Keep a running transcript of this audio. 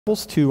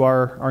To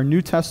our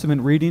New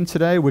Testament reading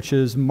today, which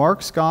is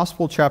Mark's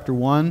Gospel, chapter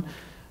 1,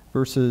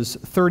 verses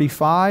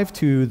 35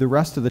 to the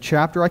rest of the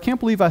chapter. I can't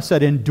believe I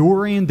said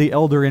enduring the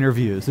elder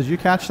interviews. Did you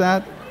catch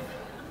that?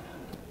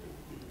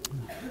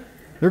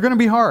 They're going to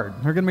be hard.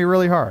 They're going to be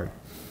really hard.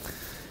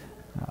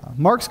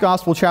 Mark's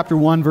Gospel, chapter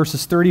 1,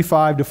 verses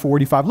 35 to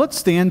 45. Let's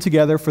stand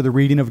together for the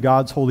reading of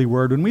God's holy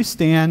word. When we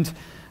stand,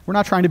 we're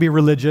not trying to be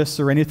religious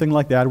or anything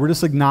like that. We're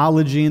just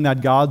acknowledging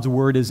that God's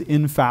word is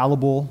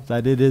infallible,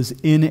 that it is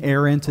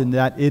inerrant, and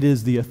that it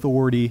is the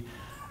authority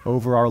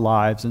over our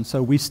lives. And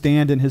so we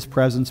stand in His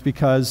presence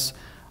because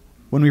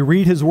when we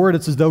read His word,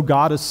 it's as though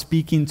God is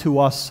speaking to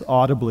us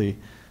audibly.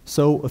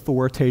 So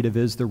authoritative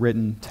is the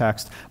written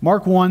text.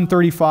 Mark 1,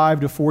 35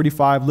 to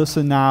 45.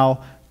 Listen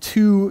now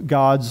to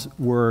God's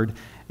word.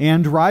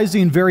 And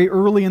rising very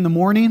early in the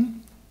morning,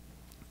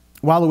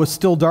 while it was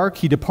still dark,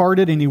 he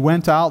departed and he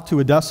went out to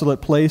a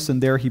desolate place,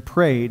 and there he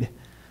prayed.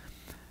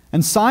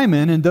 And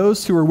Simon and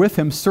those who were with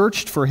him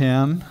searched for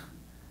him,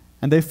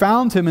 and they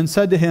found him and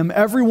said to him,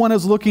 "Everyone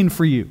is looking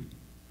for you."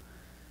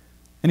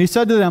 And he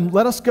said to them,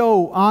 "Let us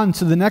go on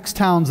to the next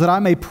towns, that I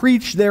may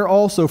preach there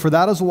also, for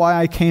that is why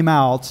I came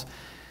out."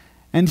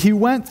 And he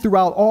went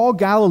throughout all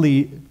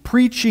Galilee,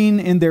 preaching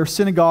in their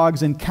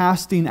synagogues and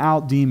casting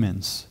out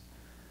demons.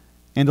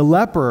 And a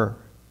leper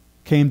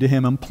came to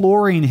him,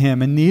 imploring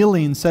him, and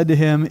kneeling said to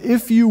him,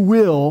 "If you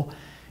will,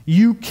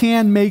 you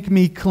can make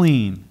me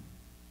clean."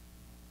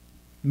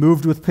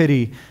 Moved with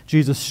pity,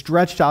 Jesus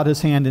stretched out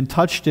his hand and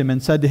touched him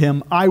and said to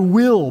him, "I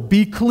will,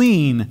 be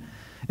clean."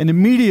 And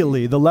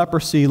immediately the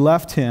leprosy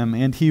left him,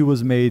 and he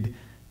was made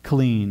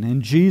clean.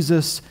 And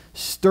Jesus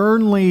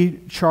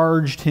sternly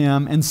charged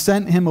him and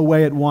sent him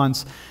away at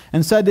once,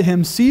 and said to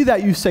him, "See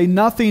that you say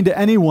nothing to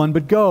anyone,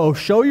 but go,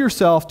 show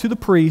yourself to the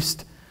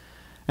priest,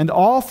 and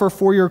offer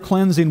for your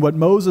cleansing what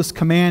Moses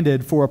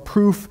commanded for a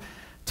proof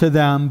to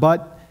them."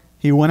 But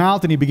he went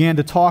out and he began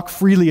to talk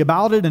freely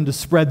about it and to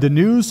spread the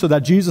news, so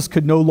that Jesus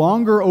could no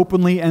longer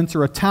openly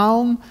enter a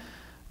town,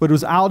 but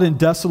was out in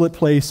desolate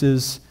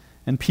places,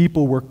 and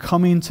people were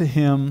coming to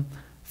him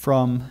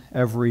from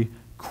every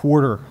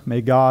quarter.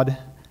 May God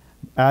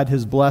add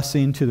His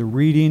blessing to the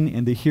reading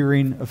and the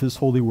hearing of His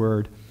holy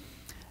word.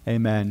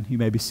 Amen. You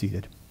may be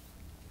seated.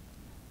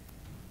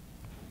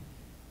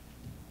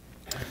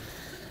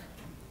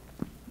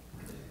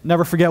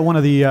 Never forget one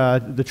of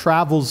the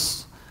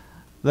travels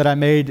that I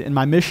made in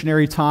my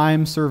missionary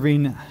time,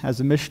 serving as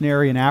a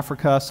missionary in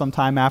Africa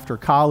sometime after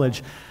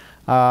college.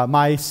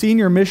 My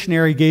senior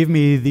missionary gave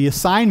me the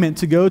assignment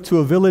to go to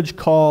a village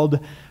called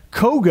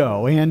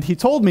Kogo, and he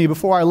told me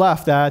before I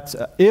left that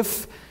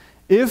if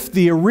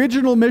the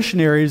original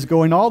missionaries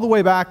going all the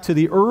way back to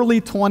the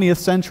early 20th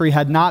century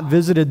had not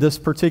visited this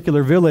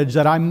particular village,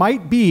 that I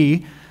might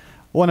be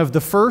one of the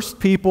first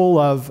people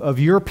of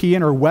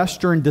European or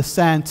Western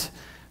descent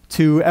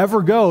to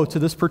ever go to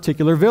this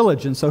particular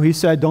village. And so he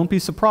said, don't be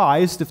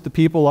surprised if the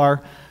people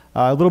are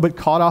a little bit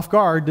caught off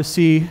guard to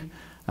see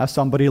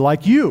somebody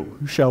like you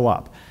show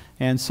up.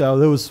 And so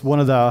that was one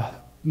of the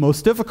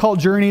most difficult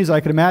journeys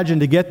I could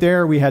imagine to get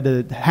there. We had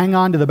to hang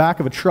on to the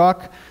back of a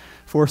truck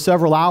for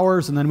several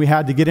hours, and then we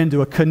had to get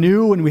into a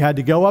canoe, and we had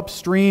to go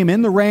upstream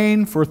in the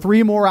rain for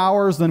 3 more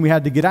hours. Then we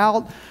had to get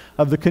out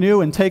of the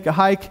canoe and take a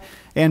hike.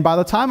 And by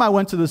the time I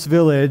went to this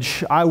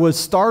village, I was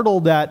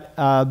startled at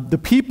the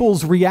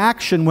people's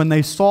reaction when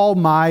they saw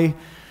my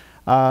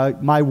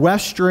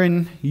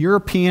Western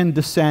European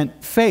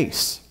descent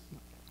face.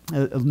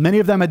 Many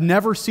of them had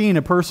never seen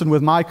a person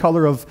with my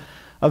color of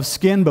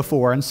skin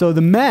before. And so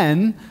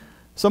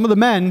some of the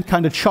men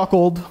kind of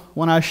chuckled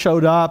when I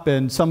showed up,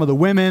 and some of the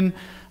women,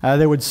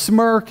 they would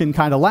smirk and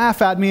kind of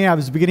laugh at me. I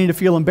was beginning to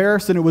feel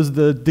embarrassed, and it was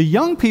the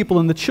young people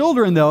and the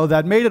children, though,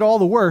 that made it all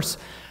the worse.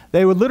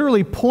 They would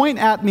literally point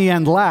at me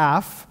and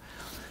laugh,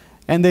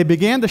 and they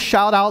began to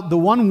shout out the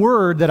one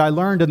word that I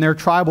learned in their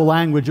tribal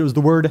language. It was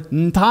the word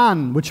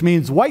 "ntan," which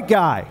means white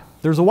guy.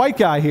 There's a white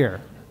guy here.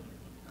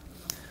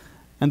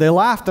 And they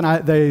laughed,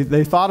 and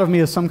they thought of me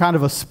as some kind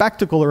of a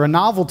spectacle or a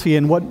novelty.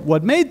 And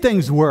what made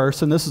things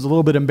worse, and this is a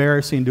little bit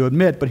embarrassing to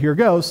admit, but here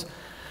goes.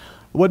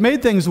 What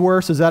made things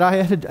worse is that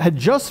I had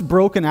just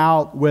broken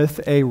out with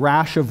a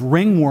rash of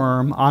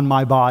ringworm on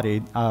my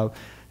body.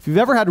 If you've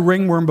ever had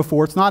ringworm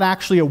before, it's not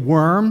actually a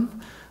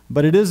worm,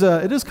 but it is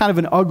kind of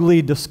an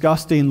ugly,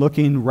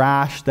 disgusting-looking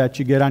rash that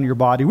you get on your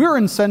body. We were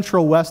in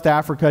central West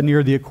Africa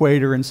near the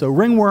equator, and so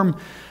ringworm,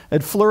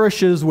 it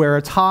flourishes where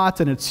it's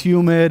hot and it's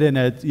humid and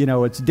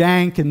it's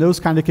dank and those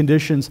kind of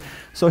conditions.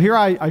 So here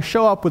I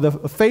show up with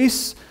a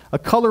face, a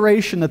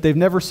coloration that they've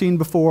never seen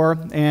before,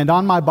 and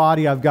on my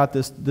body I've got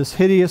this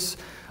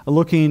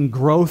hideous-looking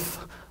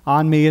growth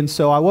on me. And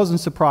so I wasn't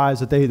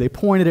surprised that they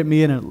pointed at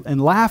me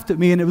and laughed at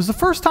me. And it was the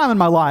first time in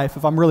my life,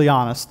 if I'm really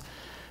honest,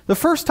 the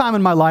first time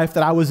in my life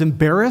that I was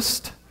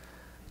embarrassed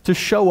to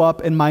show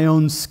up in my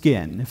own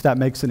skin, if that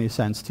makes any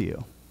sense to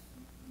you.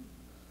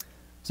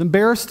 I was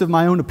embarrassed of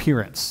my own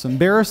appearance,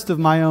 embarrassed of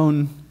my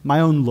own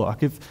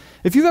look.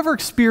 If you've ever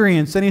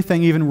experienced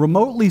anything even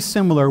remotely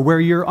similar where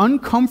you're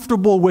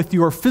uncomfortable with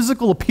your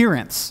physical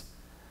appearance,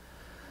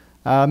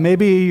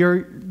 Maybe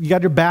you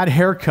got your bad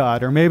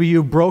haircut, or maybe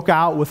you broke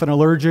out with an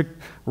allergic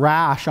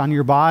rash on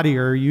your body,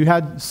 or you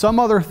had some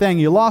other thing,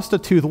 you lost a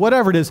tooth,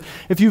 whatever it is.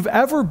 If you've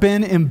ever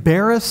been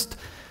embarrassed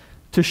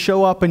to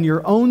show up in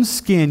your own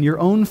skin, your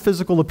own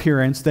physical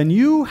appearance, then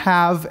you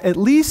have at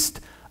least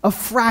a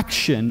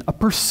fraction, a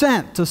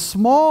percent, a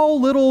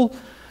small little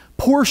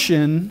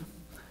portion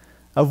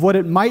of what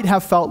it might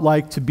have felt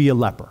like to be a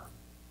leper.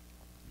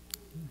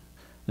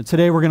 And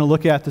today we're going to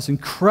look at this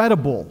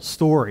incredible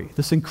story,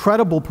 this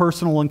incredible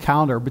personal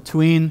encounter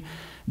between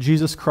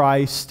Jesus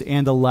Christ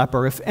and a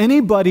leper. If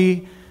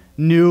anybody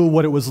knew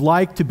what it was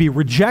like to be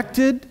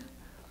rejected,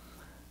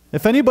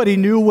 if anybody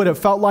knew what it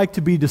felt like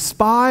to be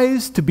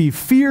despised, to be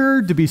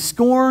feared, to be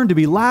scorned, to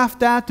be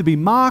laughed at, to be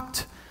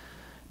mocked,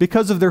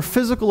 because of their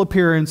physical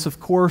appearance, of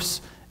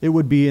course, it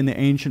would be in the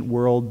ancient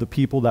world the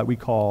people that we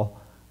call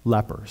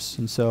lepers.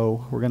 And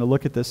so we're going to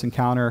look at this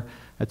encounter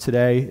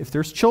today. If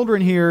there's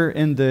children here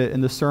in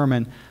the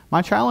sermon,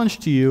 my challenge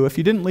to you, if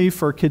you didn't leave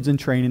for Kids in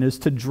Training, is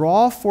to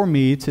draw for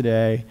me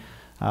today.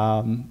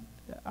 I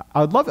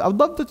would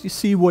love to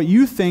see what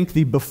you think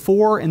the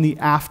before and the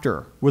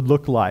after would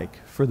look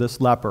like for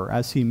this leper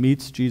as he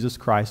meets Jesus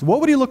Christ.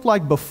 What would he look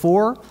like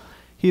before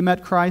he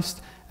met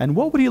Christ? And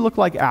what would he look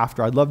like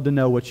after? I'd love to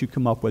know what you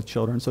come up with,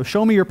 children. So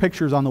show me your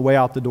pictures on the way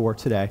out the door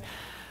today.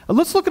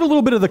 Let's look at a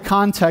little bit of the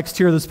context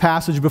here of this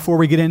passage before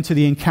we get into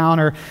the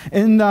encounter.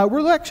 And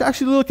we're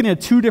actually looking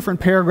at two different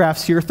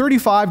paragraphs here.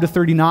 35 to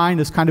 39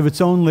 is kind of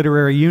its own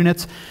literary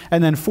unit.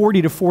 And then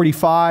 40 to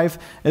 45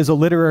 is a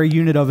literary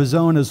unit of his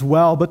own as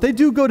well. But they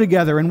do go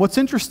together. And what's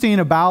interesting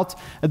about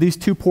these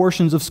two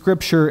portions of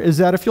Scripture is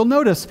that if you'll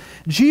notice,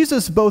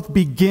 Jesus both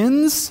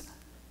begins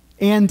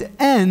and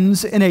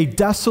ends in a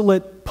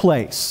desolate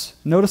place.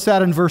 Notice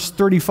that in verse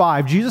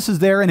 35. Jesus is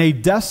there in a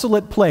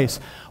desolate place.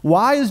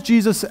 Why is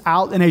Jesus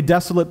out in a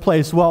desolate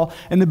place? Well,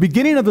 in the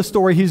beginning of the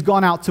story, he's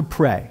gone out to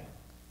pray.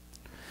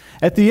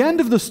 At the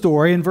end of the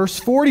story, in verse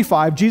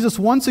 45, Jesus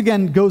once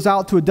again goes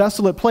out to a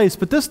desolate place,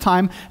 but this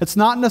time, it's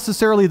not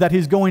necessarily that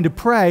he's going to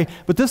pray,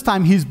 but this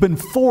time he's been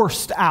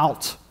forced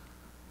out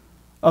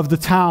of the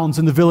towns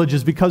and the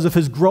villages because of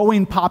his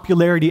growing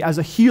popularity as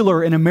a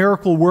healer and a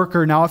miracle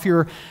worker. Now, if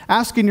you're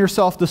asking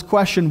yourself this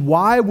question,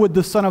 why would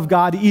the Son of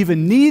God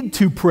even need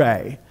to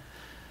pray?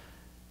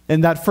 In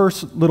that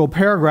first little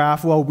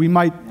paragraph, well, we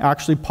might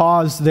actually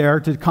pause there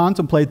to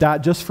contemplate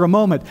that just for a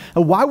moment.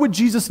 Why would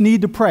Jesus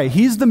need to pray?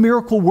 He's the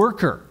miracle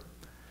worker.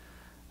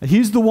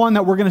 He's the one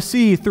that we're going to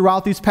see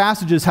throughout these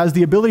passages has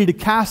the ability to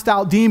cast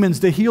out demons,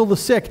 to heal the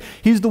sick.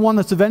 He's the one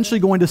that's eventually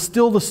going to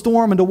still the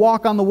storm and to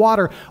walk on the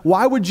water.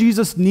 Why would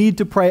Jesus need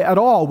to pray at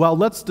all? Well,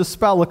 let's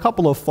dispel a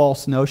couple of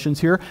false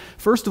notions here.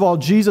 First of all,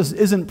 Jesus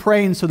isn't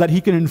praying so that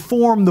he can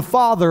inform the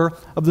Father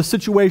of the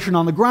situation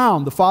on the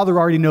ground. The Father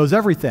already knows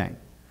everything.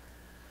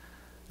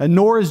 And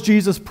nor is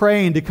Jesus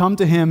praying to come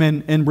to him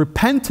in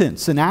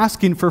repentance and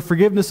asking for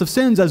forgiveness of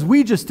sins, as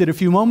we just did a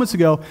few moments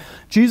ago.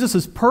 Jesus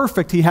is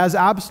perfect. He has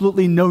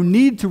absolutely no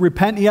need to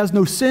repent. He has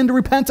no sin to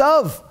repent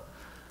of.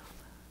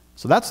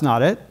 So that's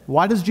not it.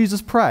 Why does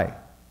Jesus pray?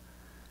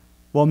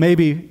 Well,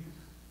 maybe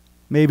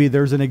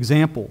there's an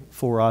example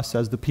for us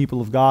as the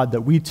people of God that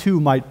we too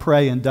might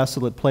pray in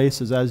desolate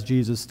places as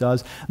Jesus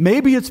does.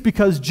 Maybe it's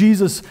because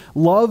Jesus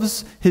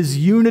loves his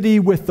unity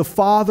with the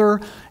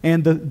Father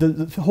and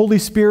the Holy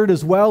Spirit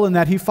as well, and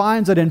that he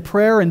finds that in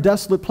prayer in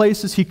desolate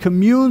places he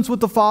communes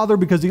with the Father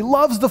because he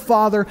loves the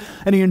Father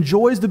and he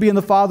enjoys to be in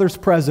the Father's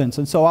presence.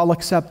 And so I'll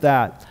accept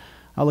that.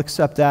 I'll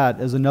accept that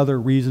as another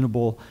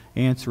reasonable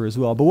answer as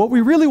well. But what we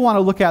really want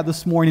to look at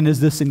this morning is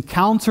this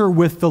encounter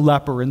with the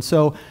leper. And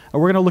so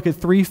we're going to look at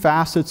three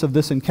facets of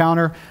this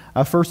encounter.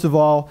 First of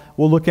all,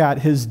 we'll look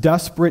at his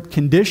desperate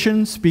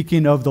condition,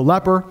 speaking of the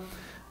leper,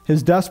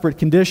 his desperate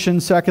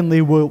condition.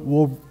 Secondly,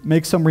 we'll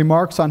make some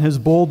remarks on his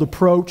bold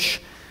approach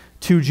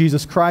to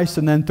Jesus Christ.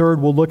 And then third,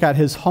 we'll look at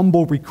his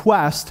humble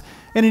request.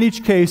 And in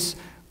each case,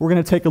 we're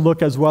going to take a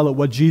look as well at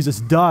what Jesus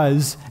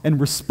does in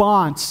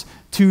response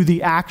to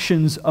the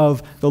actions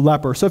of the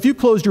leper. So if you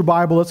closed your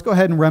Bible, let's go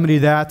ahead and remedy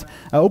that.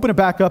 Open it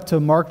back up to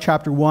Mark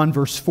chapter 1,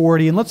 verse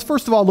 40. And let's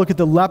first of all look at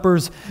the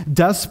leper's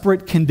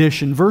desperate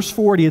condition. Verse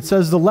 40, it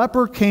says, "The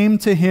leper came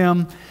to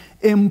him,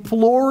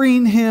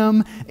 imploring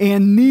him,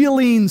 and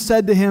kneeling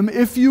said to him,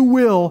 'If you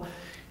will,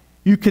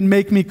 you can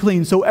make me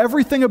clean.'" So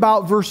everything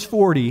about verse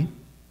 40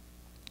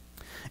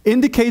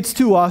 indicates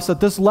to us that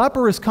this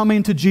leper is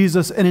coming to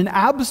Jesus in an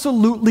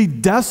absolutely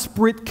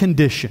desperate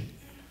condition.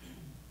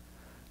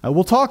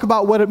 We'll talk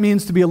about what it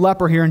means to be a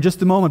leper here in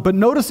just a moment, but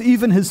notice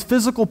even his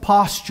physical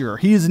posture.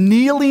 He is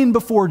kneeling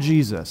before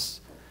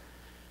Jesus.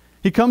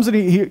 He comes and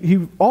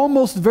he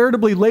almost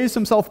veritably lays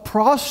himself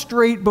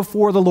prostrate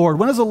before the Lord.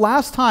 When is the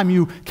last time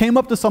you came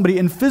up to somebody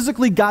and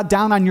physically got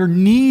down on your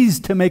knees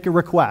to make a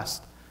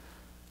request?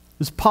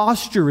 His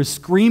posture is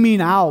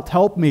screaming out,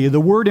 "Help me." The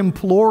word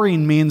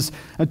imploring means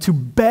to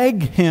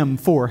beg him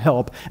for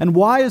help. And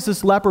why is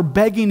this leper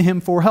begging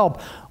him for help?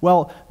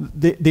 Well,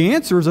 the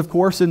answer is, of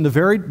course, in the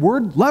very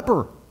word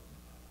leper.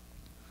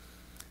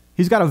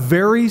 He's got a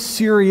very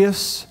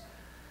serious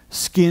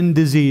skin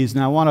disease.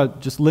 Now I want to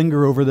just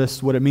linger over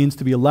this, what it means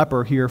to be a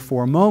leper here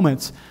for a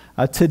moment.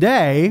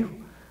 Today,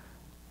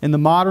 in the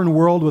modern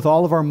world, with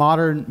all of our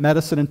modern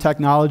medicine and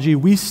technology,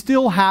 we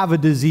still have a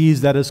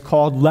disease that is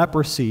called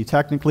leprosy.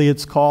 Technically,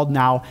 it's called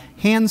now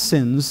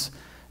Hansen's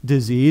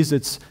disease.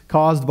 It's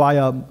caused by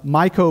a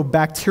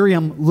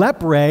Mycobacterium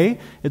leprae,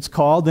 it's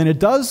called, and it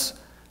does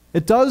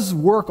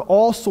work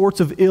all sorts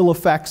of ill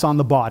effects on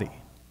the body.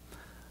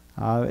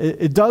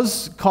 It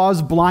does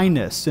cause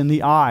blindness in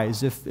the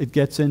eyes if it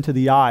gets into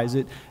the eyes.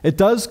 It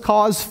does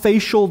cause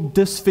facial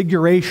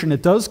disfiguration.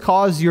 It does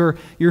cause your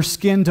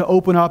skin to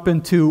open up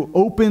into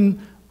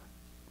open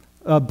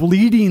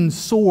bleeding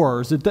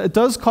sores. It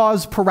does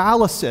cause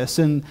paralysis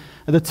in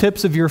the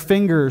tips of your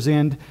fingers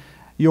and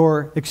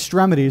your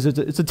extremities.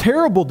 It's a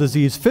terrible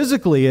disease.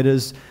 Physically, it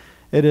is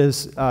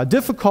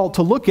difficult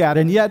to look at,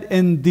 and yet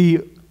in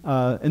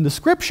the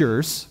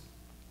Scriptures,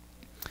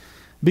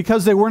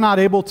 because they were not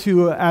able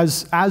to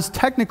as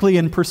technically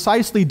and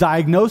precisely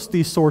diagnose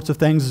these sorts of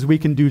things as we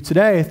can do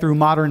today through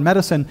modern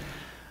medicine,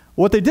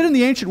 what they did in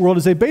the ancient world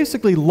is they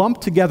basically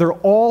lumped together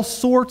all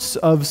sorts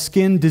of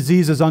skin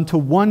diseases onto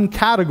one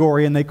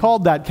category, and they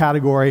called that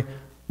category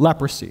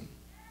leprosy.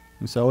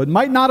 And so it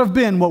might not have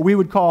been what we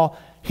would call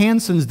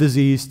Hansen's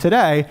disease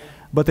today,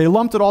 but they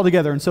lumped it all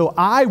together. And so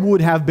I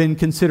would have been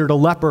considered a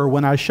leper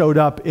when I showed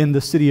up in the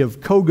city of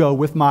Kogo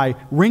with my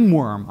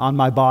ringworm on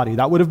my body.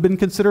 That would have been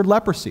considered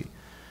leprosy.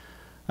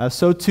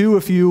 So too,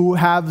 if you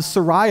have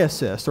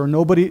psoriasis, or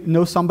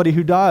know somebody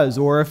who does,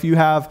 or if you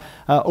have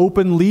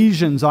open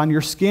lesions on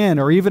your skin,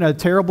 or even a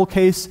terrible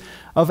case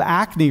of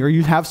acne, or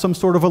you have some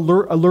sort of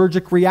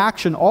allergic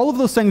reaction, all of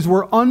those things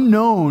were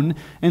unknown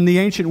in the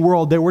ancient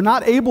world. They were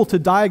not able to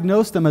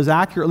diagnose them as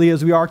accurately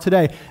as we are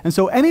today. And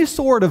so any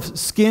sort of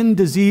skin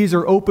disease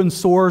or open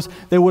sores,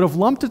 they would have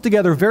lumped it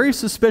together very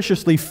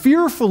suspiciously,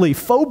 fearfully,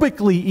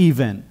 phobically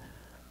even,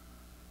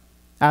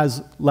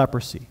 as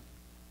leprosy.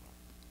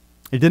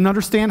 They didn't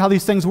understand how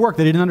these things work.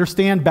 They didn't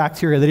understand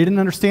bacteria. They didn't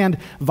understand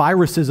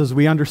viruses as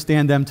we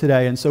understand them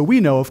today. And so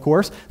we know, of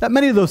course, that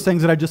many of those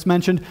things that I just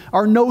mentioned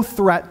are no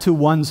threat to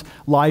one's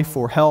life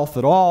or health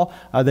at all.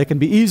 They can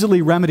be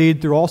easily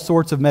remedied through all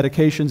sorts of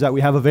medications that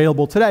we have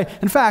available today.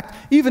 In fact,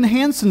 even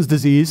Hansen's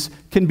disease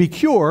can be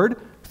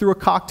cured through a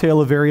cocktail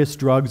of various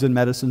drugs and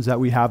medicines that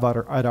we have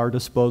at our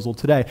disposal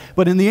today.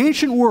 But in the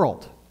ancient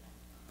world,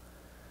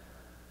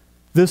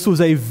 this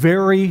was a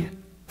very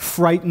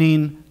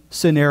frightening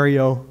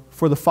scenario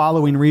for the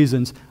following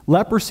reasons.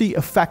 Leprosy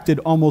affected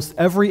almost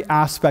every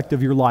aspect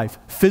of your life.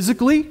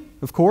 Physically,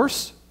 of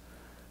course,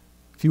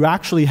 if you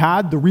actually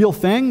had the real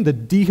thing, the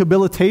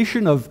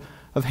debilitation of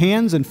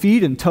hands and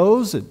feet and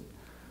toes, and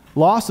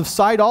loss of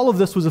sight, all of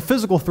this was a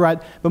physical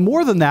threat. But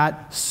more than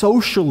that,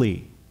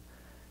 socially,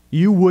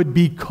 you would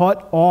be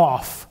cut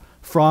off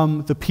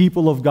from the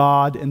people of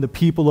God and the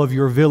people of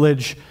your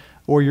village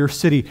or your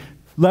city.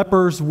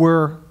 Lepers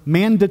were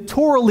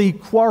mandatorily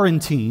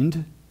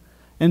quarantined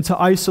into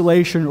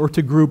isolation or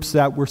to groups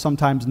that were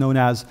sometimes known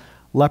as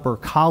leper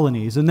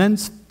colonies. And then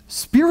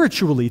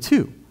spiritually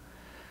too,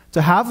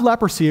 to have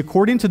leprosy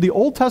according to the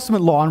Old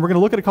Testament law, and we're going to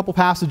look at a couple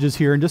passages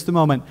here in just a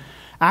moment,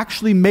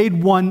 actually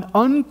made one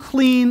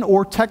unclean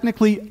or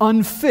technically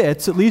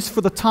unfit, at least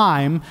for the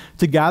time,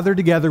 to gather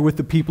together with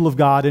the people of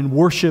God and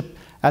worship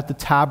at the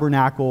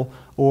tabernacle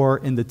or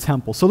in the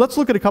temple. So let's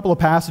look at a couple of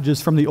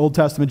passages from the Old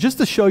Testament just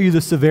to show you the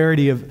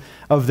severity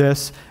of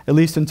this, at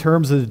least in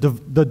terms of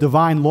the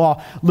divine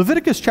law.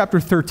 Leviticus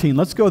chapter 13.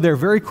 Let's go there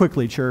very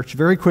quickly, church.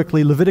 Very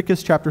quickly.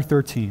 Leviticus chapter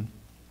 13.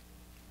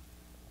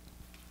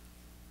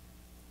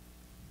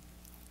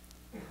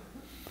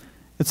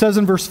 It says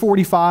in verse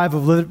 45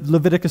 of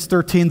Leviticus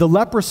 13, "The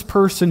leprous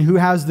person who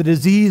has the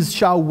disease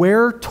shall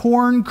wear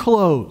torn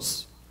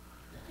clothes,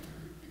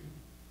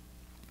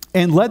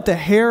 and let the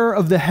hair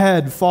of the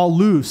head fall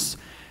loose,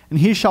 and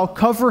he shall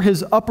cover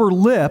his upper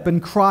lip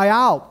and cry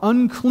out,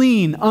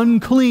 'Unclean,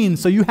 unclean.'"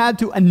 So you had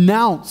to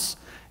announce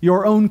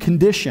your own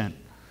condition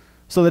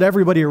so that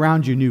everybody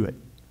around you knew it.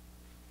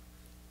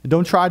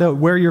 Don't try to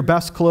wear your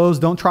best clothes.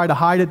 Don't try to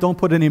hide it. Don't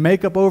put any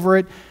makeup over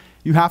it.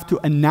 You have to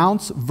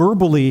announce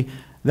verbally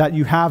that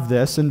you have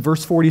this. In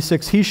verse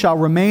 46, "He shall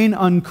remain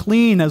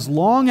unclean as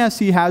long as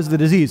he has the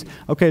disease."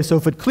 Okay, so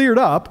if it cleared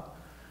up,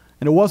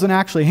 and it wasn't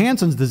actually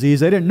Hansen's disease,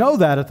 they didn't know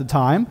that at the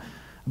time,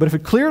 but if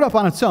it cleared up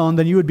on its own,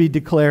 then you would be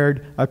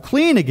declared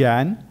clean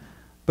again.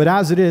 But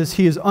as it is,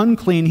 he is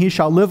unclean, he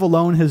shall live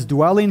alone, his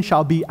dwelling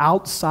shall be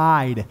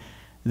outside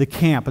the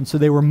camp. And so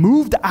they were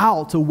moved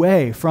out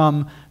away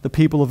from the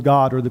people of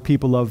God or the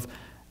people of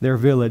their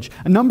village.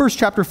 And Numbers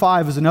chapter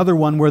 5 is another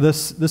one where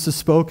this is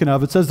spoken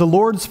of. It says, "The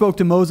Lord spoke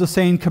to Moses,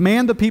 saying,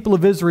 'Command the people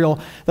of Israel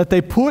that they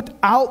put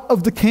out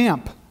of the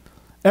camp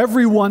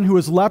everyone who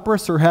is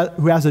leprous or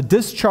who has a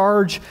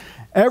discharge,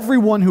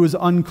 everyone who is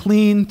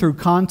unclean through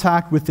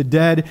contact with the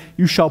dead.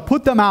 You shall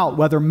put them out,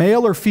 whether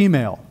male or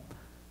female,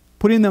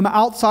 putting them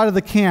outside of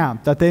the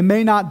camp, that they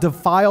may not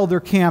defile their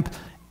camp,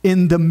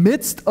 in the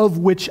midst of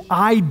which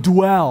I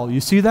dwell.'"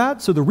 You see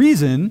that? So the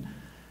reason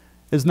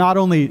is not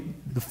only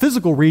the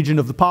physical region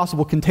of the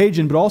possible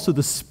contagion, but also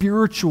the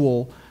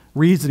spiritual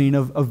reasoning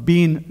of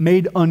being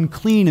made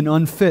unclean and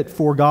unfit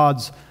for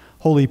God's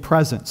holy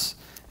presence.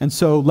 And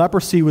so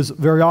leprosy was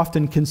very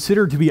often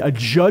considered to be a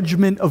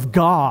judgment of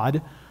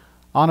God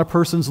on a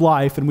person's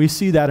life, and we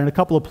see that in a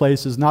couple of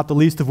places, not the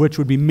least of which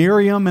would be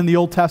Miriam in the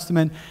Old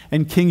Testament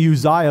and King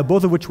Uzziah,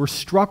 both of which were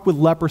struck with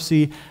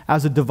leprosy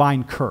as a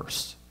divine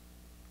curse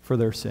for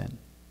their sin.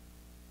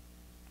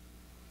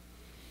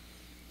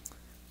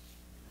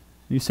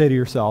 You say to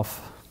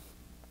yourself,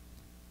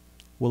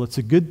 well, it's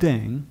a good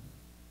thing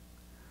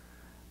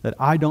that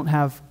I don't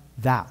have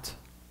that,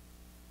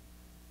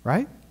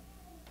 right?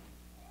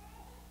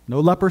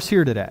 No lepers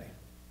here today,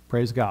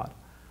 praise God.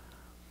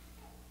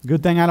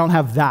 Good thing I don't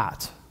have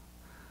that.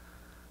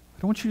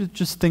 I want you to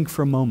just think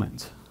for a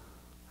moment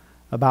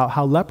about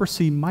how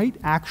leprosy might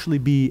actually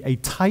be a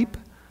type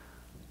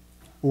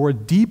or a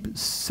deep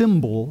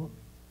symbol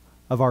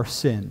of our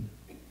sin.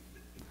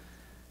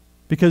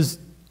 Because,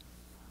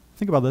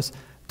 think about this,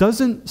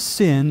 doesn't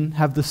sin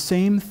have the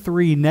same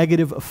three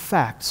negative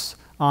effects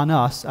on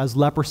us as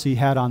leprosy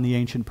had on the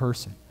ancient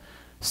person?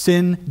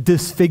 Sin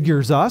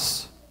disfigures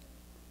us.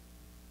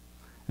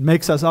 It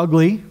makes us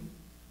ugly.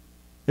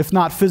 If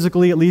not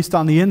physically, at least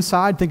on the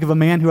inside. Think of a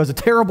man who has a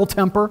terrible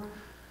temper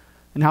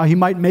and how he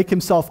might make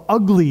himself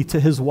ugly to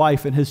his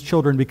wife and his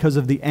children because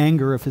of the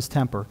anger of his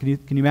temper. Can you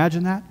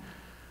imagine that?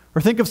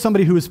 Or think of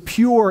somebody who is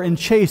pure and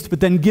chaste but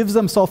then gives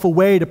themselves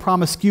away to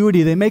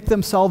promiscuity. They make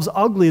themselves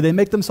ugly. They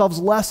make themselves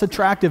less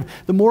attractive.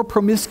 The more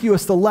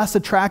promiscuous, the less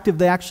attractive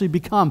they actually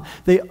become.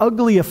 They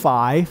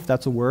uglyify, if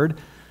that's a word,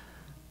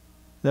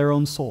 their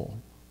own soul.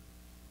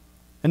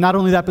 And not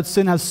only that, but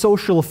sin has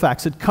social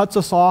effects. It cuts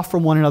us off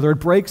from one another. It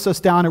breaks us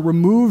down. It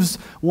removes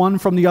one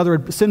from the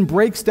other. Sin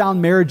breaks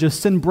down marriages.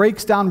 Sin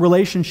breaks down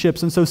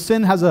relationships. And so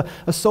sin has a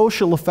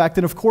social effect.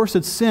 And of course,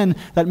 it's sin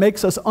that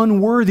makes us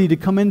unworthy to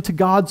come into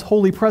God's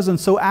holy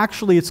presence. So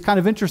actually, it's kind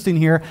of interesting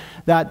here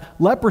that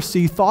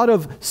leprosy, thought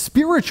of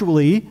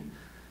spiritually,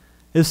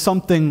 is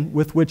something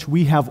with which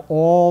we have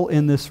all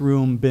in this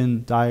room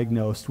been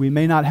diagnosed. We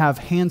may not have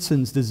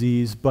Hansen's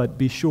disease, but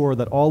be sure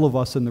that all of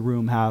us in the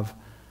room have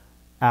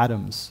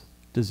Adam's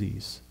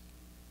disease.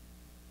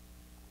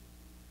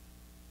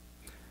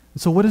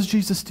 And so what does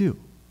Jesus do?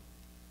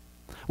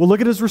 Well, look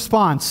at his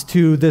response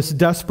to this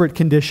desperate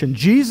condition.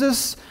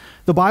 Jesus,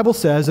 the Bible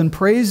says, and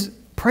praise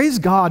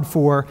God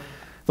for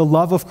the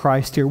love of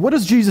Christ here. What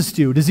does Jesus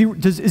do? Is he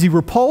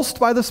repulsed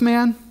by this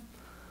man?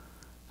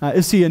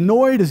 Is he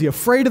annoyed? Is he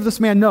afraid of this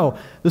man? No.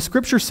 The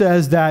scripture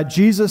says that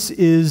Jesus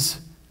is,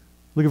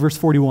 look at verse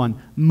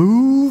 41,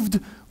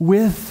 moved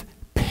with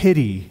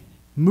pity.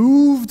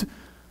 Moved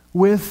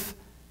with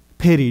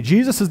pity.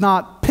 Jesus is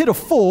not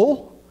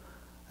pitiful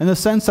in the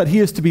sense that he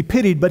is to be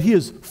pitied, but he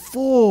is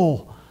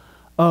full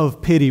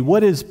of pity.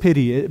 What is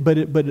pity? But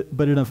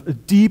a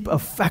deep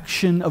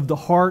affection of the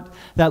heart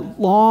that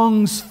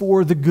longs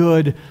for the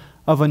good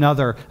of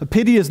another.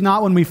 Pity is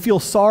not when we feel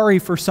sorry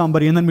for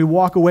somebody and then we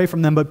walk away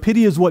from them, but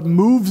pity is what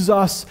moves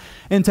us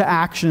into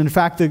action. In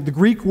fact, the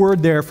Greek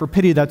word there for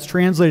pity that's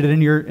translated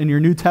in your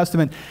New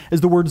Testament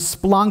is the word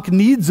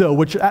splanknidzo,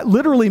 which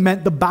literally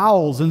meant the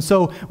bowels. And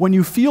so when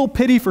you feel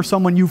pity for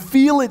someone, you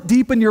feel it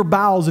deep in your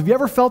bowels. Have you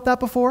ever felt that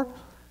before? Have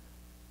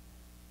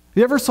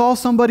you ever saw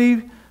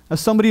somebody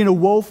in a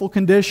woeful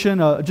condition,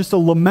 just a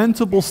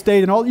lamentable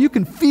state, and all you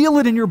can feel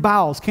it in your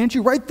bowels, can't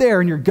you? Right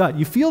there in your gut.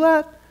 You feel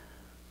that?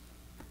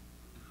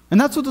 And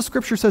that's what the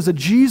scripture says, that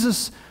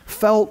Jesus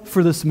felt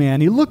for this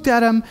man. He looked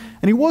at him,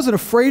 and he wasn't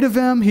afraid of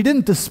him. He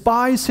didn't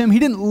despise him. He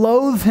didn't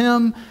loathe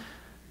him.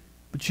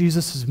 But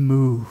Jesus is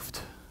moved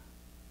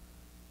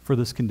for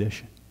this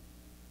condition.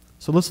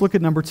 So let's look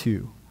at number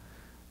 2,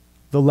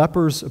 the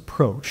leper's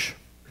approach.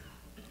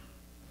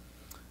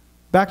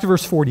 Back to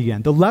verse 40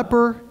 again. The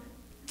leper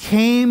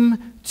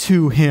came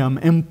to him,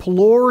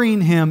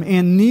 imploring him,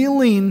 and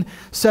kneeling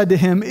said to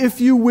him,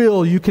 "If you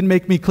will, you can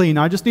make me clean."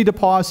 Now, I just need to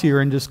pause here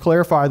and just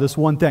clarify this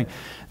one thing.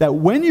 That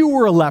when you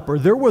were a leper,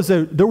 there was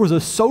a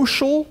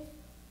social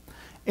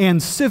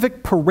and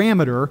civic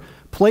parameter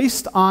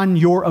placed on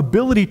your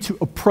ability to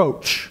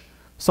approach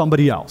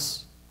somebody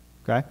else.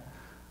 Okay?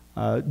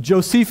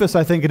 Josephus,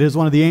 I think it is,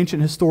 one of the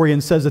ancient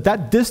historians, says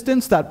that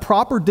distance, that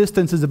proper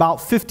distance, is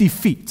about 50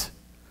 feet.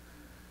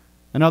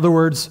 In other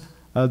words,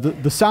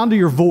 the sound of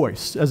your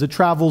voice as it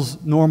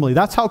travels normally.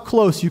 That's how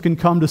close you can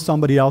come to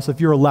somebody else if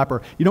you're a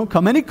leper. You don't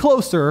come any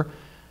closer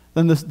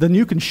than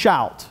you can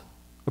shout,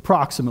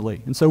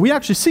 approximately. And so we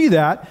actually see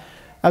that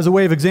as a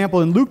way of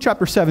example in Luke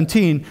chapter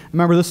 17.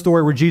 Remember this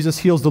story where Jesus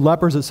heals the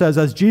lepers. It says,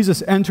 as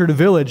Jesus entered a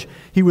village,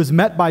 he was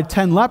met by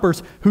 10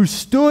 lepers who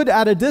stood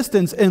at a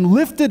distance and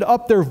lifted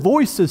up their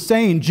voices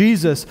saying,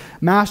 "Jesus,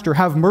 Master,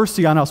 have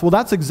mercy on us." Well,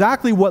 that's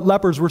exactly what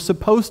lepers were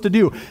supposed to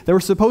do. They were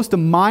supposed to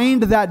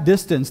mind that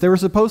distance. They were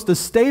supposed to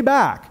stay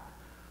back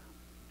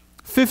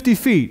 50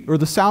 feet or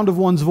the sound of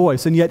one's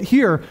voice. And yet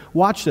here,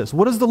 watch this.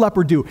 What does the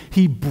leper do?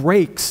 He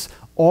breaks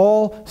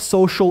all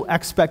social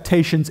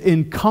expectations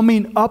in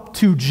coming up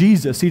to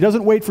Jesus. He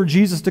doesn't wait for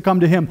Jesus to come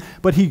to him,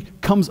 but he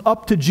comes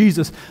up to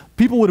Jesus.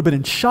 People would have been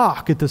in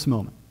shock at this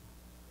moment.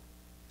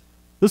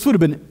 This would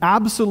have been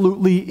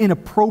absolutely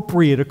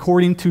inappropriate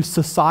according to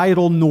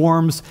societal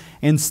norms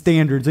and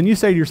standards. And you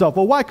say to yourself,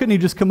 well, why couldn't he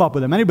just come up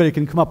with them? Anybody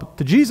can come up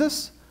to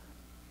Jesus.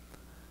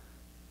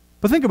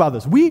 But think about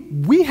this.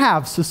 We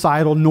have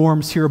societal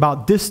norms here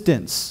about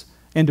distance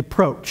and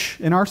approach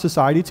in our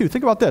society too.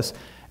 Think about this.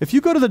 If you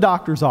go to the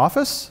doctor's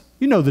office,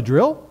 you know the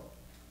drill.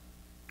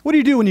 What do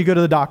you do when you go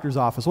to the doctor's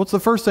office? What's the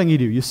first thing you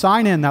do? You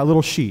sign in that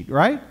little sheet,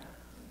 right?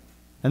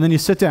 And then you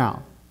sit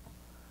down.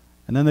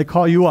 And then they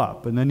call you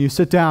up. And then you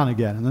sit down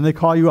again. And then they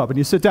call you up. And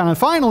you sit down. And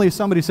finally,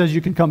 somebody says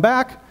you can come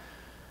back.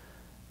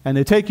 And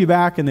they take you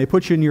back and they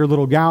put you in your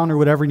little gown or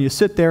whatever. And you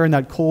sit there in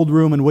that cold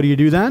room. And what do you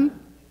do then?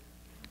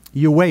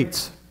 You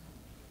wait.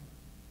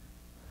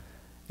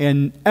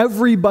 And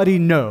everybody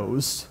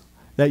knows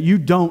that you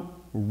don't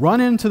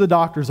run into the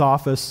doctor's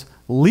office,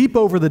 leap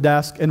over the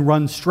desk, and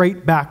run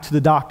straight back to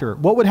the doctor.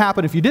 What would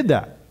happen if you did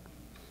that?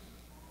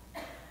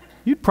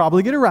 You'd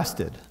probably get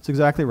arrested. That's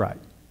exactly right.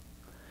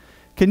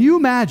 Can you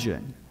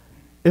imagine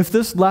if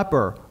this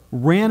leper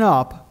ran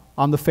up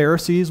on the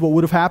Pharisees, what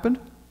would have happened?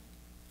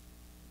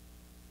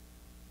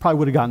 Probably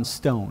would have gotten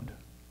stoned.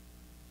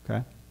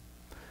 Okay?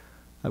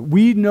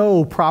 We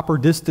know proper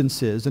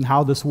distances and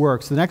how this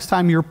works. The next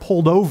time you're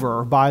pulled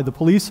over by the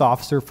police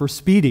officer for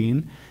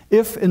speeding,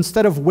 if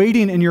instead of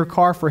waiting in your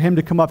car for him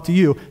to come up to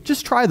you,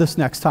 just try this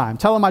next time.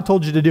 Tell him I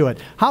told you to do it.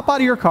 Hop out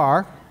of your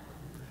car,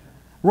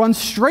 run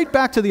straight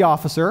back to the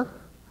officer,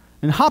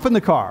 and hop in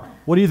the car.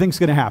 What do you think is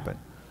going to happen?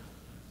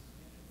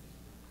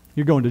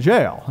 You're going to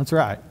jail. That's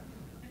right.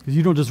 Because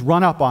you don't just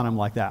run up on him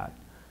like that.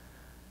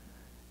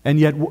 And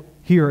yet,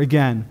 here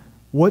again,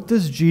 what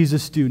does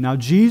Jesus do? Now,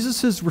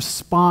 Jesus'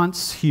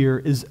 response here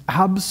is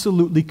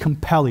absolutely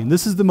compelling.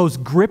 This is the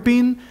most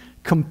gripping,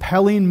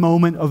 compelling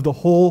moment of the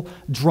whole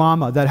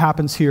drama that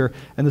happens here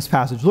in this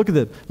passage. Look at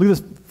this. Look at this,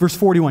 verse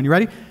 41. You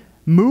ready?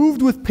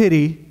 Moved with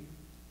pity,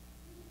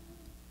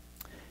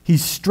 he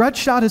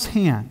stretched out his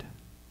hand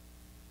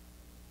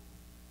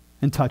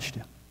and touched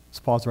him. Let's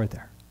pause right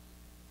there.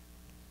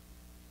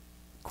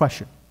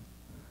 Question.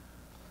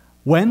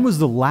 When was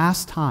the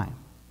last time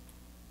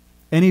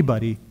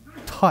anybody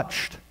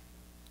touched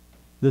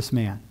this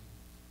man?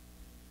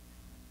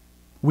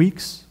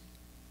 Weeks?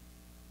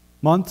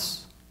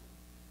 Months?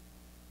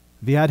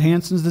 Have you had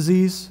Hansen's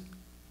disease?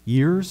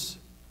 Years?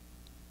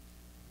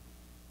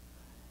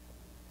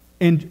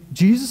 And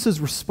Jesus'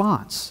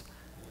 response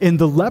in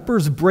the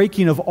leper's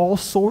breaking of all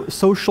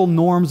social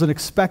norms and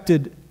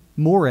expected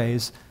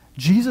mores,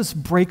 Jesus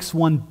breaks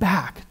one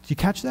back. Did you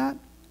catch that?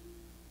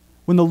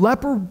 When the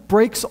leper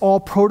breaks all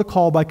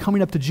protocol by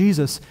coming up to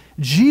Jesus,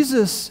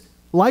 Jesus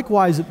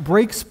likewise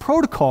breaks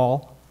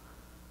protocol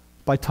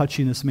by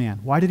touching this man.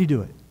 Why did he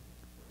do it?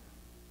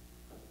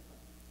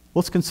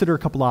 Let's consider a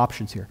couple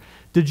options here.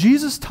 Did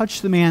Jesus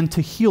touch the man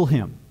to heal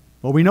him?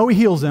 Well, we know he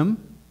heals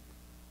him.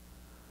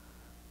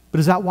 But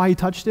is that why he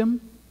touched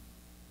him?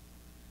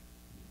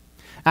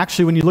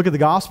 Actually, when you look at the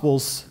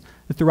Gospels,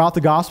 throughout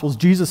the Gospels,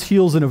 Jesus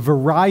heals in a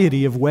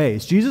variety of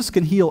ways. Jesus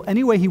can heal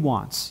any way he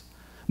wants.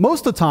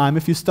 Most of the time,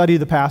 if you study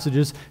the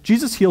passages,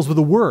 Jesus heals with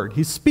a word.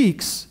 He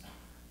speaks,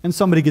 and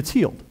somebody gets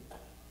healed.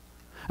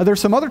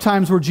 There's some other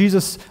times where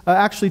Jesus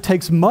actually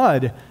takes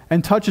mud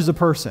and touches a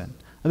person.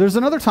 There's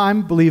another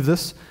time, believe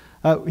this,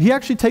 he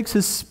actually takes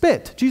his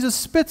spit. Jesus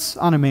spits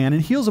on a man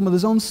and heals him with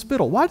his own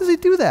spittle. Why does he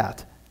do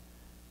that?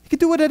 He can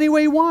do it any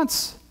way he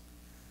wants.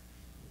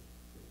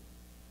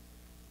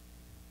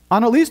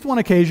 On at least one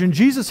occasion,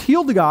 Jesus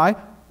healed the guy,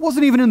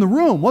 wasn't even in the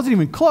room, wasn't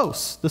even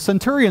close. The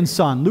centurion's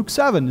son, Luke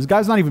 7, this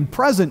guy's not even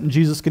present and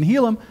Jesus can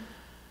heal him.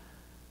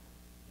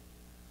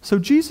 So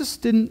Jesus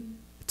didn't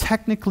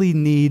technically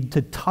need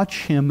to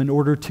touch him in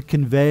order to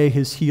convey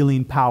his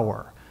healing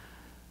power.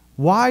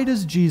 Why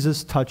does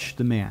Jesus touch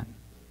the man?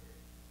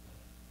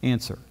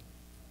 Answer.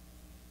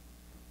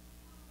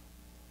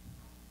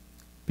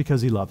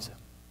 Because he loves him.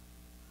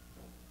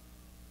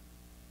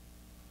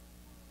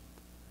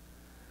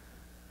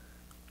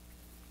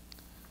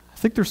 I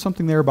think there's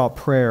something there about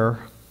prayer,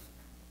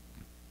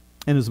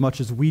 in as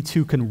much as we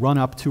too can run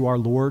up to our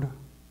Lord.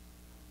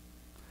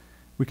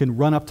 We can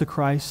run up to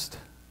Christ.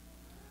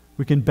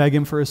 We can beg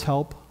him for his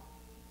help.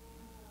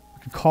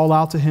 We can call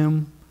out to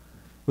him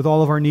with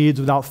all of our needs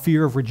without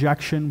fear of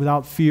rejection,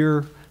 without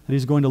fear that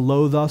he's going to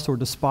loathe us or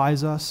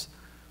despise us.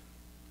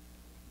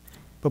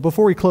 But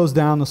before we close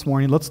down this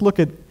morning, let's look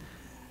at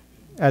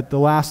the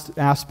last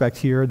aspect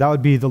here. That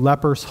would be the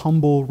leper's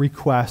humble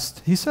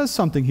request. He says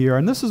something here,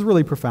 and this is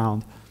really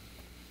profound.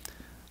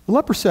 The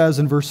leper says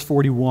in verse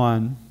 40,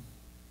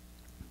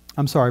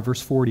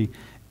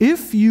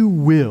 if you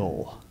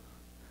will,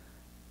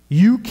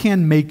 you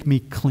can make me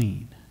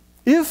clean.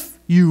 If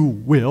you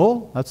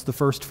will, that's the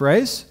first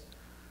phrase.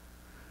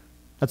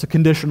 That's a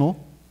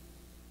conditional.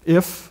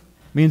 If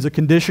means a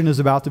condition is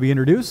about to be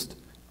introduced.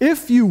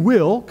 If you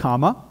will,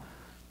 comma,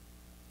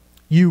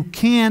 you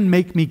can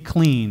make me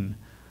clean.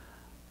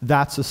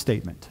 That's a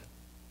statement.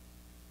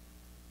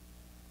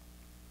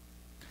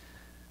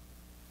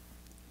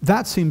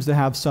 That seems to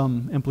have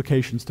some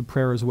implications to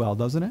prayer as well,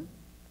 doesn't it?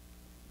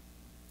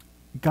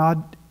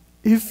 God,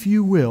 if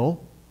you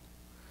will,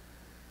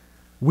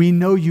 we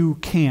know you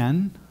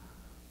can.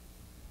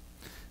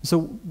 So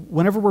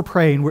whenever we're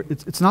praying,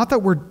 it's not that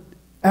we're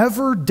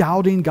ever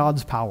doubting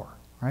God's power,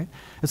 right?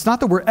 It's not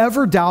that we're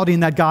ever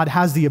doubting that God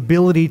has the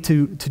ability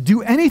to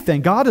do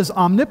anything. God is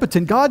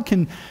omnipotent. God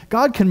can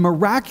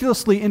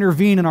miraculously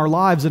intervene in our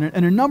lives in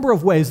a number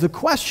of ways. The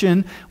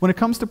question when it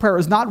comes to prayer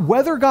is not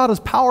whether God is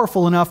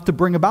powerful enough to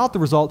bring about the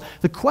result.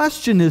 The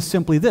question is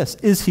simply this: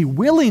 is he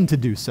willing to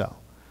do so?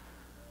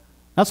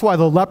 That's why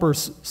the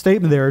leper's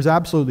statement there is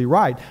absolutely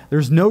right.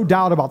 There's no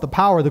doubt about the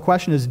power. The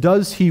question is,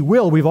 does he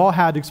will? We've all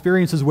had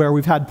experiences where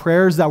we've had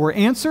prayers that were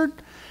answered,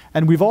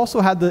 and we've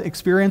also had the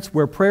experience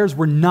where prayers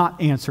were not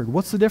answered.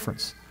 What's the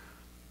difference?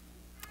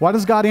 Why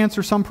does God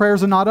answer some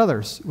prayers and not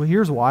others? Well,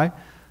 here's why.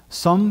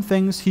 Some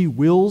things he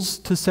wills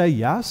to say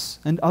yes,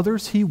 and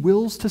others he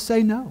wills to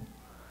say no.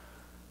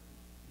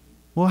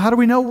 Well, how do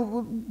we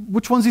know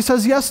which ones he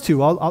says yes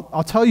to?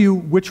 I'll tell you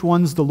which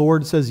ones the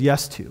Lord says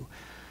yes to.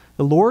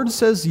 The Lord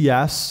says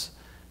yes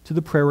to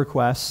the prayer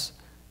requests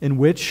in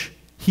which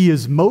he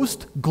is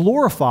most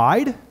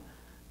glorified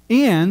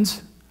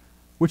and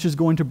which is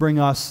going to bring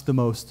us the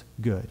most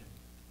good.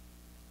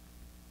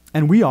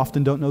 And we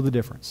often don't know the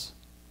difference.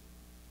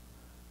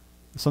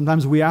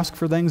 Sometimes we ask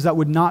for things that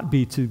would not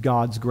be to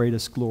God's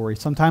greatest glory.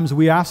 Sometimes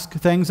we ask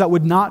things that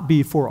would not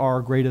be for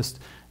our greatest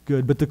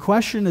good. But the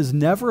question is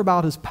never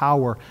about his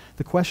power.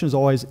 The question is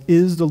always,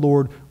 is the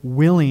Lord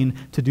willing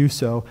to do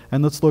so?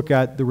 And let's look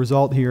at the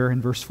result here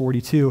in verse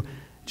 42.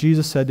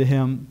 Jesus said to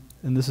him,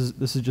 and this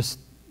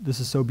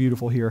is so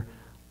beautiful here,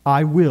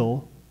 I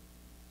will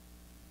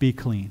be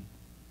clean.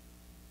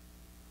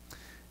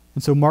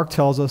 And so Mark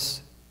tells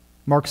us,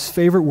 Mark's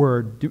favorite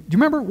word, do you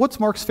remember what's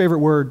Mark's favorite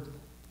word?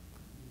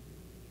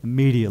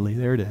 Immediately.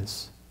 There it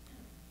is.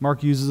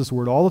 Mark uses this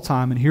word all the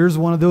time, and here's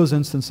one of those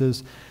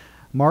instances.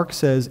 Mark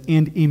says,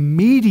 and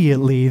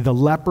immediately the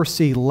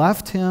leprosy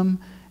left him,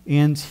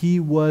 and he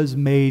was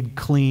made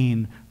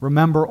clean.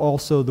 Remember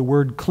also, the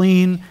word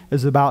clean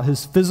is about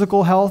his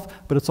physical health,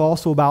 but it's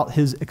also about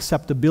his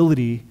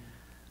acceptability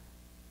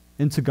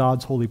into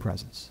God's holy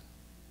presence.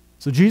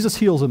 So Jesus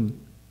heals him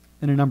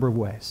in a number of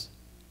ways.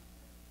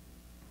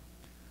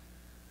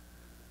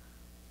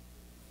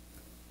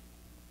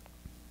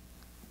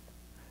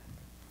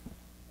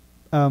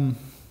 I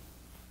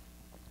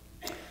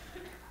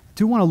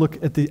do want to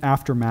look at the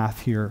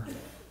aftermath here.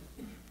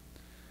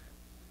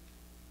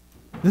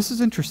 This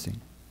is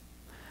interesting.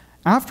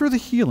 After the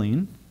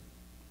healing,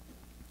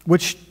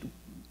 which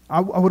I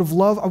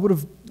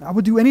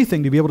would do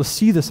anything to be able to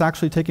see this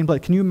actually taking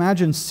place. Can you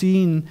imagine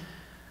seeing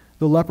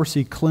the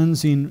leprosy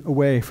cleansing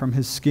away from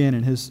his skin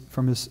and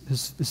from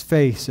his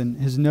face, and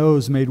his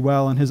nose made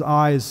well, and his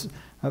eyes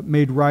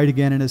made right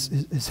again, and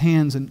his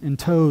hands and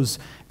toes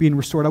being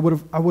restored? I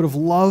would have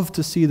loved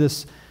to see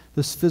this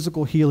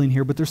physical healing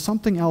here, but there's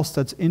something else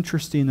that's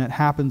interesting that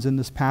happens in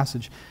this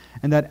passage,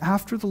 and that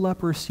after the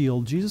leper is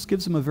healed, Jesus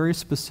gives him a very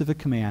specific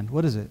command.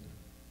 What is it?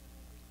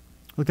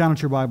 Look down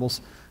at your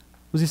Bibles.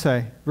 What does he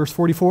say? Verse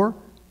 44?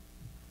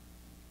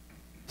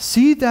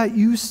 See that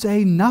you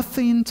say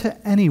nothing to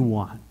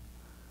anyone,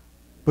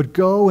 but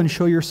go and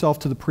show yourself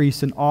to the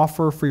priest and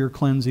offer for your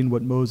cleansing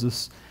what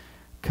Moses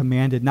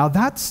commanded. Now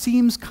that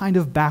seems kind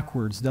of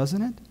backwards,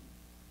 doesn't it?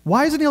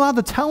 Why isn't he allowed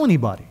to tell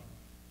anybody?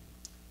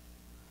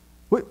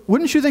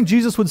 Wouldn't you think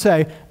Jesus would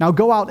say, now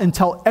go out and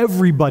tell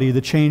everybody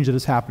the change that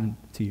has happened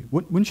to you?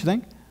 Wouldn't you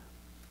think?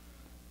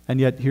 And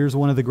yet here's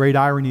one of the great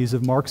ironies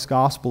of Mark's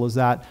gospel is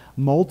that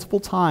multiple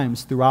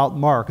times throughout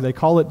Mark, they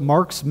call it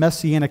Mark's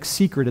messianic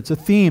secret. It's a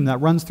theme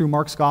that runs through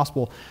Mark's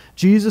gospel.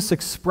 Jesus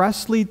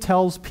expressly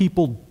tells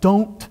people,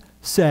 don't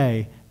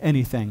say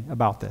anything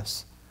about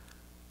this.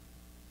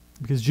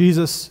 Because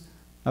Jesus,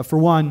 for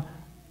one,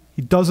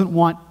 he doesn't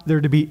want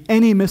there to be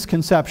any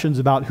misconceptions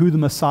about who the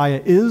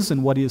Messiah is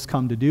and what he has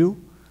come to do.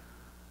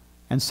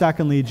 And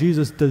secondly,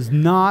 Jesus does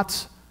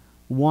not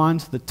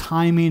want the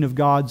timing of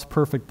God's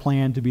perfect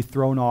plan to be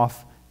thrown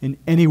off in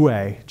any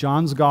way.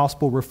 John's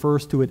gospel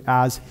refers to it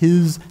as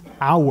his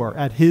hour.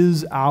 At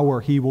his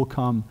hour, he will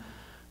come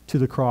to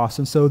the cross.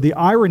 And so the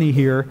irony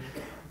here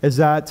is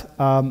that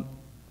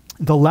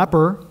the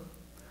leper,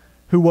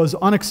 who was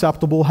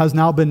unacceptable, has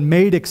now been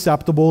made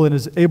acceptable and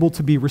is able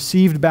to be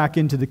received back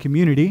into the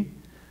community.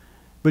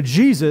 But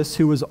Jesus,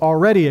 who was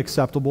already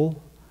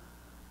acceptable,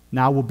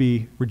 now will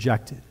be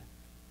rejected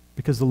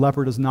because the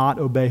leper does not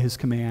obey his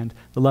command.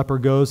 The leper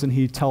goes and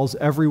he tells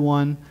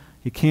everyone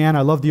he can.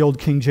 I love the old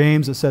King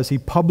James. It says he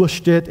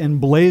published it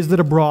and blazed it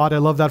abroad. I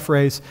love that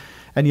phrase.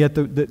 And yet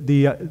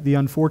the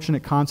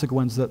unfortunate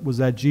consequence was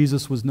that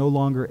Jesus was no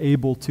longer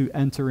able to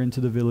enter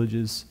into the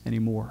villages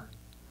anymore.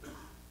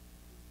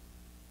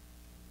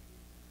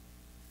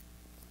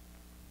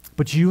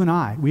 But you and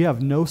I, we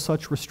have no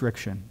such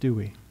restriction, do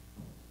we?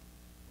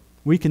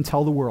 We can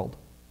tell the world.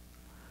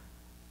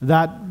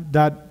 That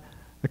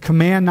the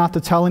command not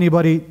to tell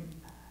anybody,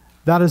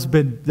 that has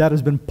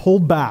been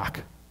pulled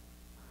back.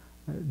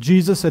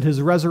 Jesus at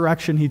his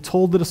resurrection, he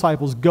told the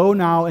disciples, go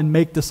now and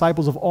make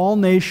disciples of all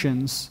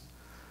nations,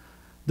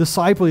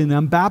 discipling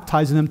them,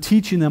 baptizing them,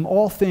 teaching them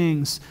all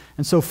things.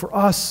 And so for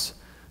us,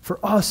 for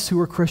us who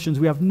are Christians,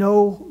 we have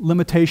no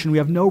limitation, we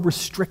have no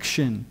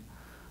restriction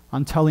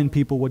on telling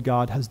people what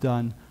God has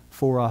done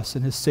for us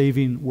and his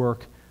saving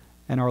work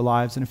in our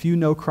lives. And if you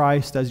know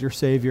Christ as your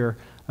Savior,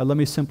 let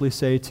me simply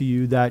say to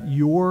you that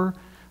your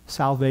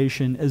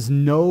salvation is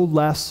no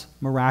less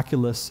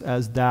miraculous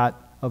as that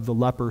of the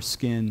leper's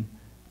skin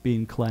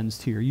being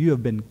cleansed here. You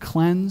have been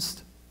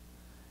cleansed,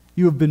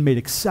 you have been made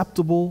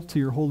acceptable to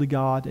your holy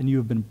God, and you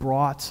have been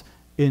brought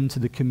into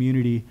the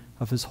community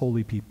of his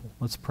holy people.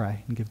 Let's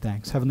pray and give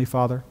thanks. Heavenly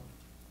Father,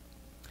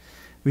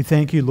 we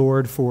thank you,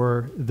 Lord,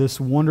 for this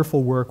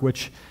wonderful work,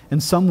 which in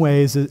some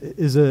ways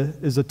is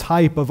a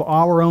type of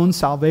our own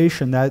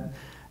salvation, that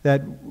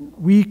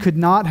we could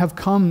not have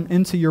come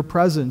into your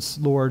presence,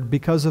 Lord,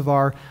 because of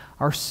our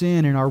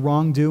sin and our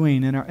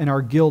wrongdoing and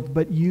our guilt,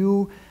 but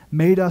you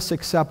made us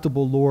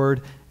acceptable,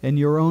 Lord, in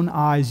your own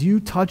eyes. You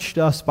touched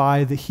us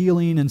by the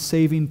healing and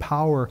saving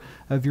power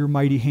of your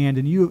mighty hand,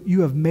 and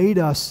you have made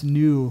us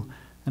new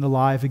and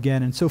alive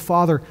again. And so,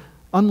 Father,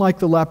 unlike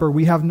the leper,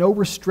 we have no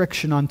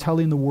restriction on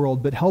telling the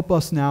world, but help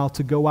us now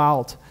to go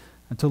out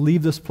and to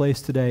leave this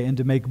place today and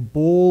to make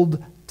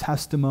bold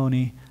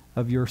testimony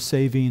of your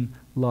saving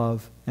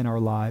love in our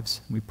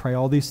lives. We pray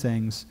all these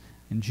things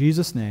in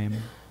Jesus' name,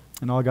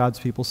 and all God's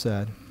people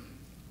said,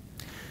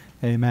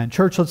 amen.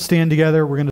 Church, let's stand together. We're going to